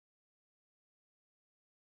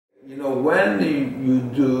You know, when you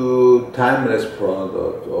do timeless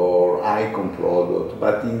product or icon product,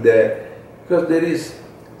 but because there is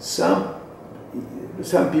some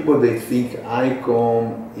people, they think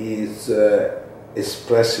icon is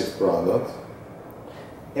expressive product,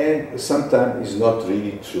 and sometimes it's not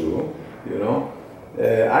really true, you know.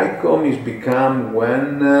 Icon is become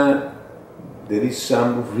when there is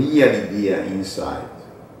some real idea inside,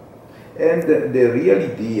 and the real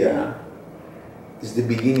idea is the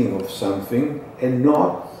beginning of something, and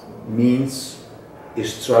not means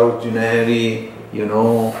extraordinary, you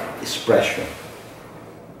know, expression.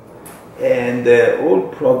 And all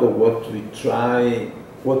product, what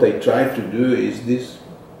I try to do is this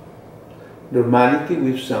normality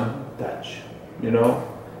with some touch, you know.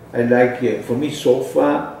 I like, for me,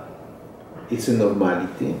 sofa, it's a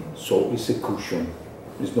normality, so it's a cushion,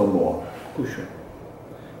 it's no more, cushion.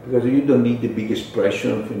 Because you don't need the big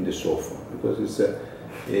expression in the sofa, because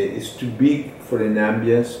it's too big for an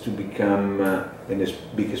ambience to become a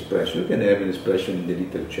big expression. You can have an expression in the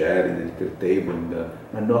little chair, in the little table,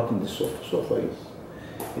 but not in the sofa. Sofa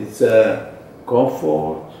it's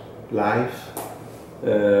comfort, life,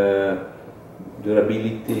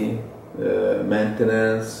 durability,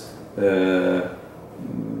 maintenance,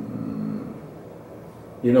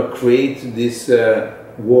 you know, create this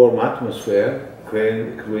warm atmosphere,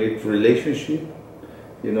 create relationship.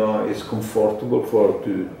 You know, it's comfortable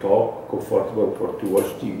to talk, comfortable to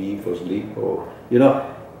watch TV, for sleep, or, you know,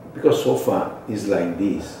 because sofa is like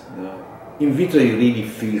this. You know. In VITRA you really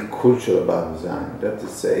feel culture about design. That is to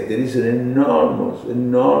say, there is an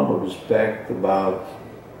enormous respect about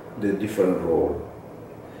the different role.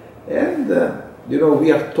 And, you know,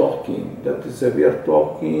 we are talking, that is, we are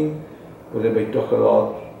talking, whatever I talk a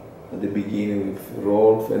lot at the beginning with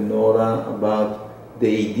Rolf and Nora about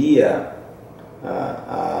the idea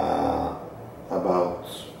about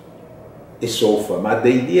a sofa. But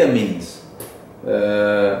the idea means,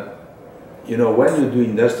 you know, when you do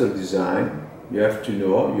industrial design, you have to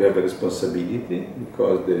know you have a responsibility,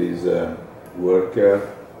 because there is a worker,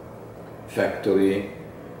 factory,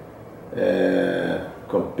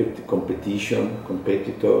 competition,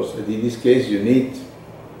 competitors. And in this case, you need,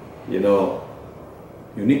 you know,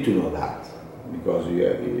 you need to know that, because you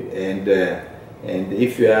have, and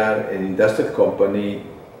if you are an industrial company,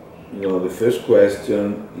 you know, the first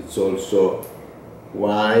question is also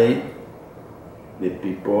why the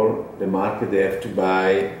people, the market, they have to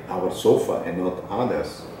buy our sofa and not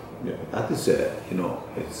others. Yeah. That is, you know,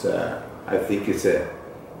 it's. I think it's a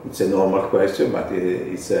normal question, but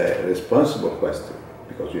it's a responsible question,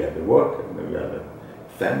 because you have a worker, you have a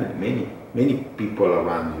family, many people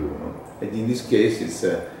around you. You know? And in this case, it's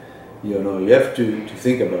you know, you have to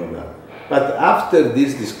think about that. But after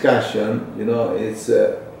this discussion, you know, it's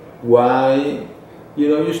why, you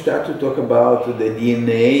know, you start to talk about the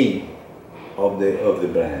DNA of the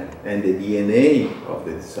brand and the DNA of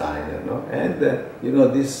the designer, no? And you know,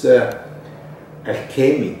 this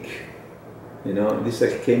alchemic, you know, this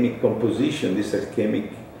alchemic composition, this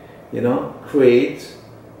alchemic, you know,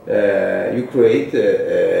 you create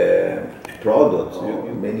products.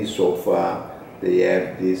 Many sofa, they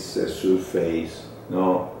have this surface,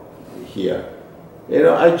 no? Here, you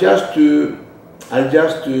know, I just to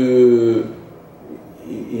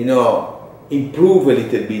you know, improve a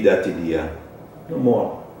little bit that idea, no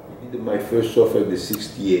more. My first sofa is the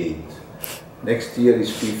 68. Next year is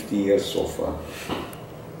 50 years sofa.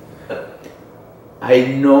 I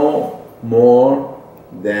know more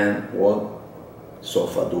than what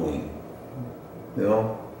sofa doing. You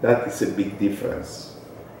know, that is a big difference,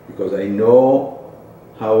 because I know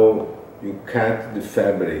how you cut the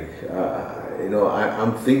fabric. You know,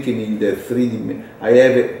 I'm thinking in the I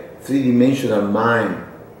have a three-dimensional mind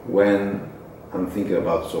when I'm thinking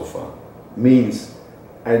about sofa. Means,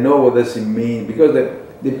 I know what does it mean, because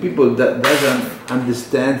the people that doesn't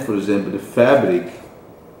understand, for example, the fabric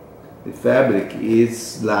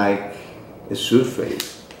is like a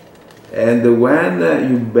surface. And when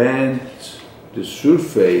you bend the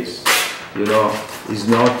surface, you know, it's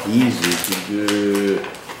not easy to do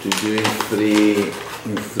in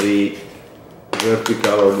three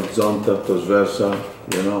vertical, horizontal, transversal,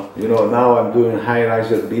 you know. You know, now I'm doing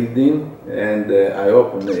high-riser building, and I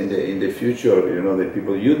hope in the future, you know, the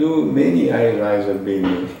people, you do many high-riser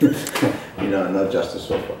building, you know, not just a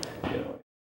sofa.